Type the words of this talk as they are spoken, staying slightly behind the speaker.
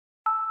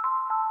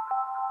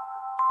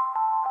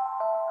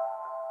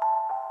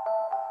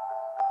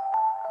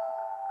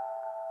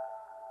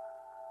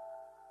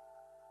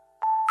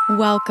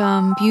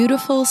Welcome,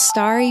 beautiful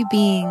starry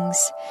beings,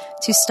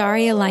 to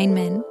Starry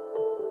Alignment,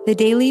 the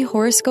daily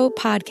horoscope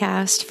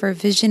podcast for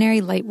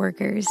visionary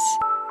lightworkers.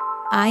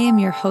 I am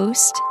your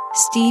host,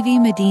 Stevie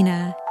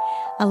Medina,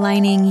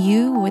 aligning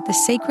you with the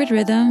sacred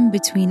rhythm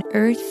between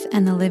earth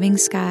and the living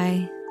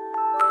sky.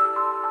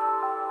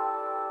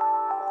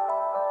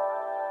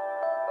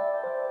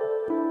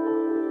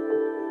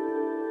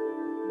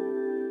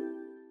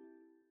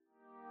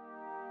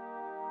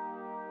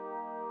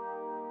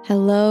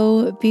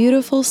 Hello,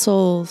 beautiful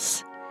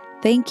souls.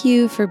 Thank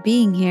you for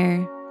being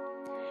here.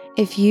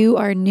 If you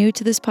are new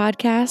to this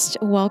podcast,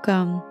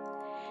 welcome.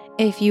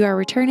 If you are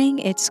returning,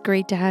 it's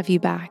great to have you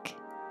back.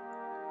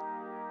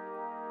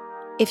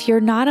 If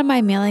you're not on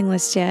my mailing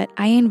list yet,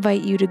 I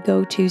invite you to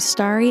go to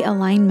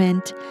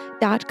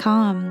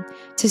starryalignment.com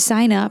to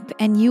sign up,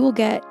 and you will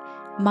get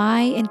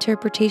my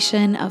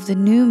interpretation of the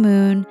new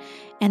moon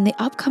and the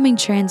upcoming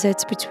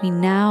transits between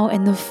now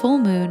and the full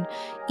moon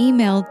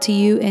emailed to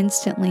you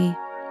instantly.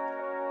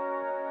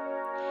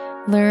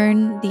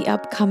 Learn the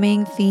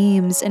upcoming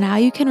themes and how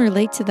you can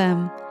relate to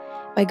them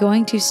by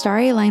going to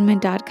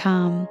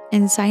starryalignment.com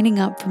and signing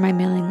up for my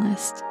mailing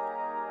list.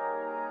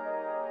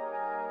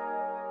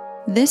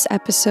 This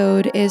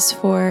episode is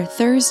for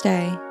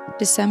Thursday,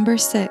 December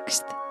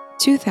 6th,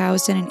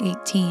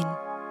 2018.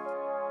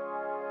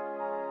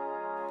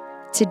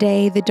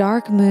 Today, the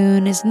dark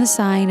moon is in the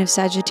sign of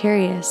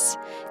Sagittarius,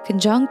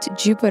 conjunct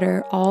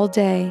Jupiter all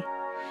day,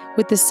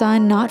 with the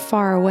sun not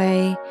far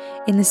away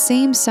in the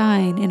same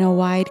sign in a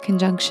wide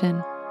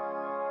conjunction.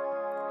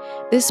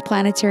 This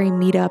planetary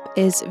meetup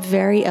is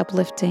very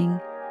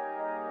uplifting.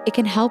 It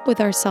can help with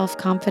our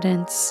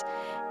self-confidence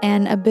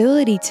and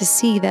ability to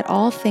see that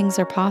all things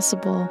are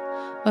possible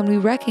when we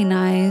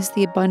recognize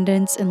the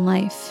abundance in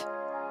life.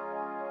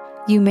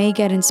 You may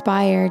get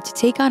inspired to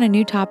take on a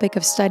new topic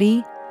of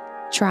study,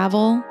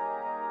 travel,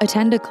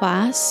 attend a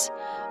class,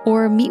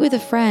 or meet with a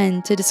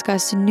friend to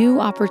discuss new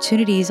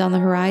opportunities on the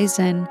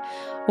horizon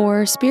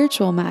or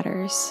spiritual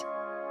matters.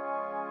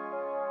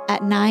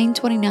 At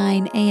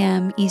 9:29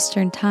 a.m.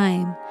 Eastern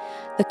Time,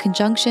 the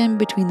conjunction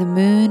between the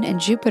moon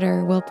and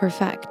Jupiter will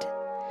perfect.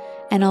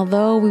 And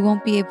although we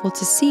won't be able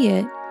to see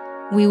it,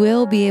 we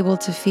will be able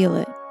to feel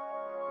it.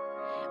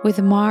 With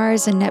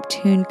Mars and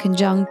Neptune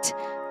conjunct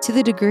to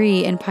the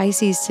degree in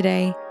Pisces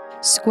today,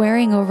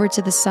 squaring over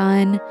to the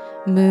Sun,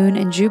 Moon,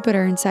 and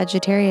Jupiter in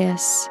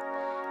Sagittarius,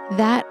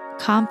 that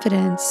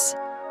confidence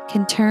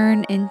can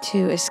turn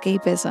into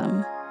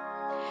escapism.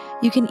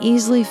 You can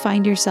easily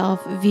find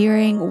yourself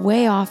veering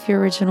way off your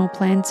original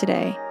plan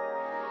today.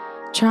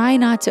 Try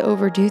not to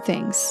overdo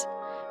things.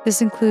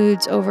 This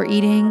includes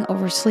overeating,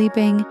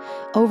 oversleeping,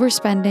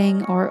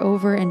 overspending, or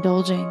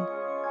overindulging.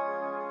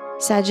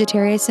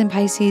 Sagittarius and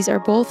Pisces are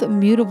both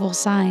mutable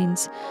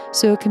signs,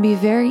 so it can be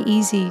very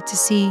easy to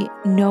see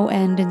no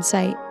end in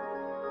sight.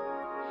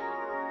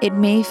 It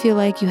may feel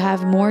like you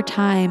have more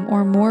time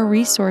or more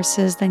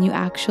resources than you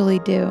actually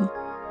do.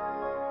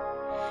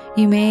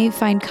 You may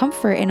find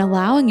comfort in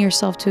allowing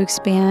yourself to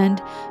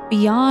expand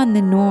beyond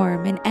the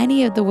norm in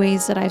any of the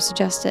ways that I've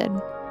suggested.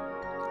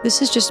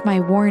 This is just my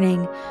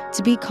warning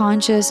to be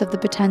conscious of the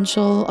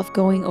potential of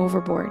going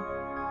overboard.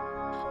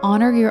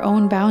 Honor your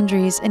own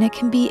boundaries, and it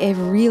can be a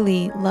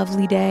really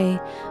lovely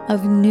day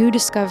of new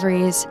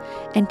discoveries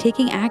and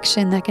taking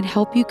action that can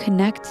help you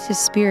connect to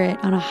spirit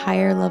on a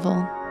higher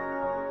level.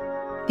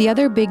 The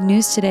other big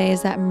news today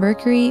is that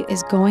Mercury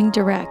is going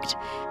direct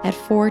at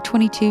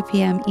 4:22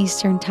 p.m.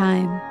 Eastern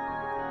Time.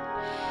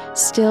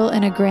 Still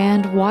in a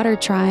grand water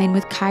trine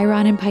with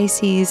Chiron in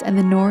Pisces and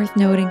the North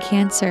Node in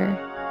Cancer.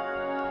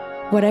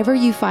 Whatever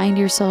you find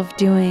yourself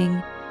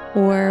doing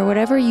or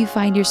whatever you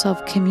find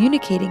yourself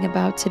communicating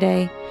about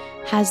today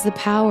has the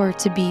power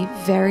to be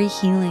very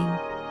healing.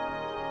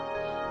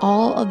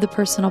 All of the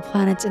personal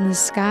planets in the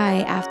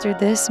sky after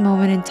this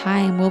moment in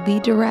time will be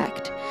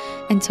direct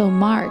until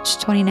March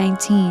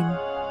 2019,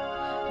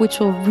 which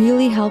will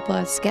really help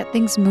us get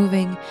things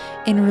moving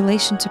in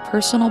relation to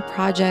personal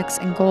projects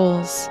and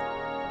goals.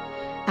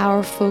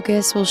 Our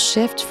focus will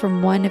shift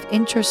from one of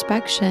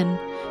introspection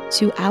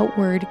to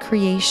outward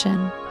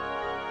creation.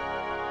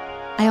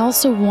 I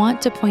also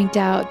want to point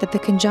out that the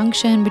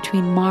conjunction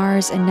between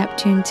Mars and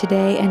Neptune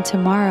today and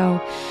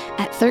tomorrow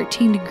at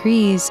 13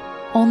 degrees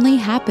only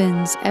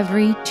happens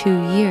every 2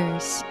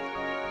 years.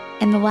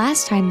 And the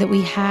last time that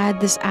we had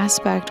this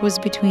aspect was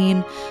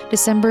between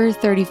December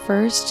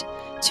 31st,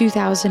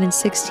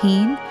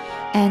 2016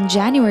 and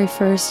January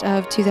 1st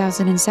of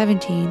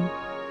 2017.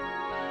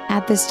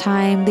 At this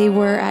time, they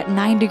were at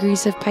 9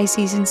 degrees of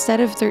Pisces instead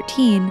of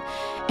 13,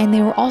 and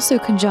they were also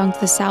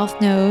conjunct the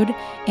South Node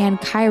and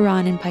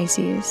Chiron in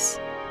Pisces.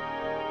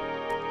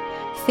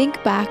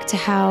 Think back to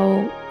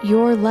how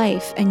your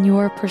life and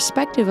your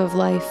perspective of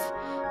life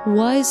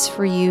was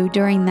for you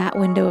during that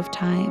window of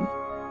time.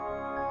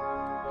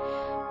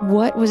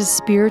 What was a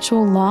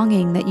spiritual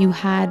longing that you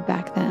had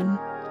back then?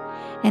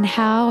 And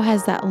how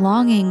has that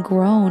longing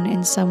grown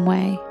in some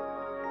way?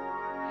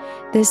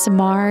 This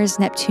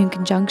Mars-Neptune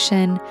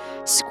conjunction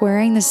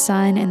squaring the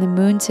Sun and the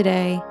Moon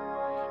today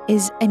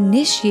is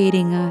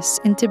initiating us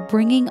into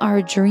bringing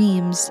our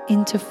dreams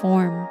into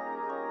form.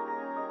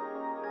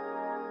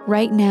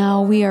 Right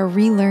now, we are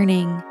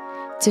relearning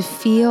to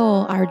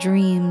feel our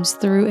dreams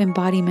through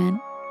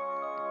embodiment.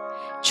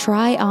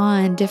 Try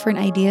on different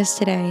ideas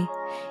today,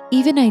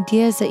 even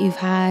ideas that you've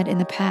had in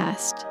the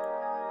past,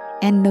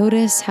 and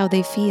notice how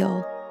they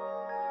feel.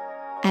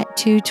 At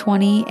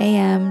 2:20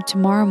 a.m.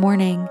 tomorrow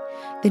morning,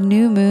 the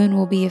new moon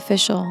will be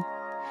official.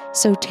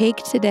 So take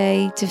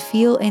today to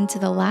feel into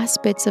the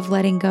last bits of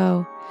letting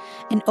go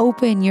and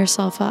open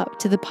yourself up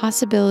to the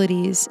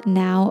possibilities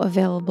now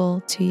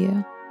available to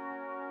you.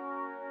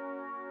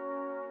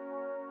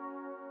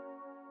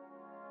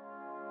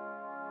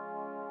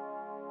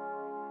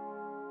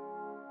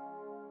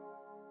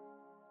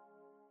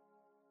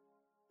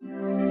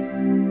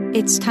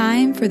 It's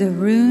time for the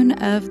rune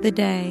of the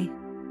day.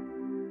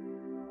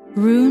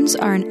 Runes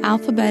are an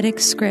alphabetic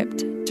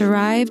script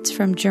derived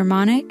from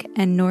Germanic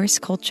and Norse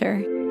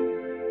culture.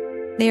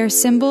 They are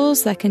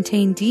symbols that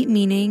contain deep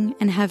meaning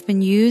and have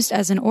been used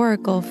as an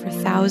oracle for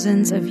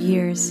thousands of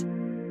years.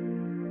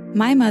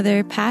 My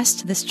mother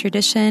passed this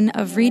tradition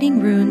of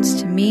reading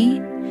runes to me,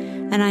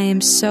 and I am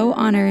so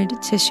honored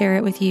to share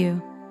it with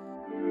you.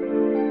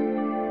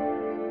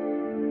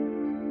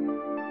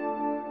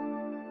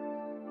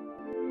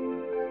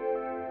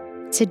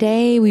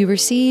 Today we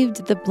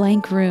received the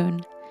blank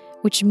rune,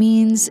 which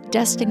means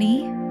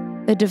destiny,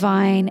 the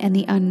divine, and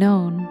the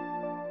unknown.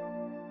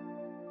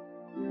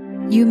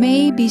 You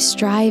may be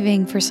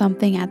striving for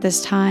something at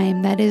this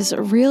time that is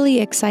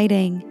really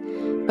exciting,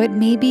 but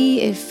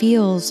maybe it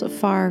feels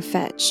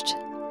far-fetched.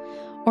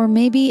 Or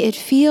maybe it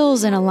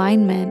feels in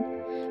alignment,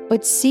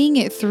 but seeing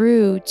it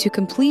through to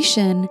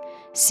completion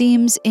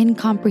seems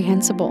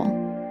incomprehensible.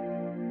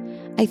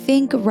 I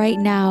think right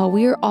now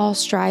we are all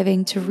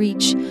striving to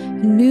reach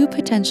new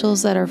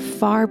potentials that are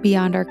far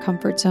beyond our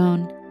comfort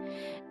zone.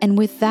 And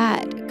with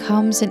that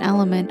comes an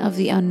element of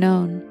the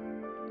unknown.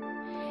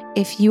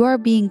 If you are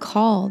being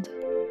called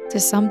to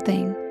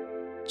something,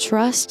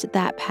 trust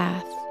that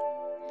path.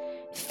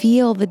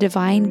 Feel the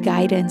divine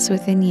guidance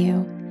within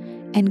you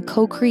and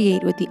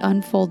co-create with the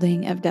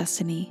unfolding of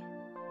destiny.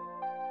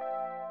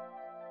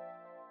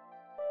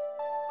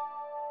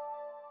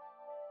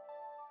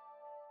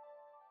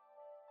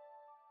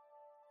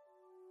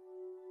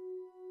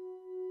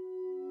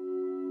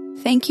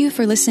 Thank you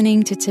for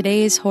listening to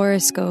today's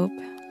horoscope.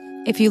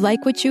 If you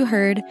like what you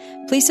heard,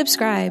 please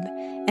subscribe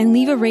and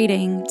leave a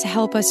rating to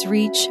help us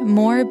reach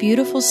more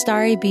beautiful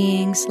starry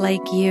beings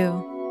like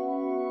you.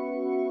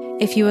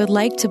 If you would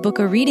like to book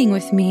a reading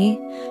with me,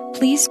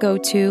 please go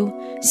to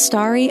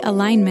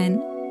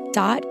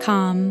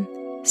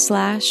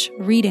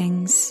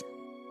starryalignment.com/readings.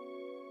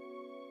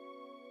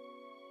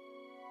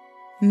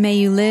 May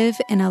you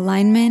live in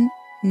alignment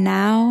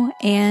now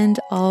and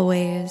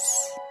always.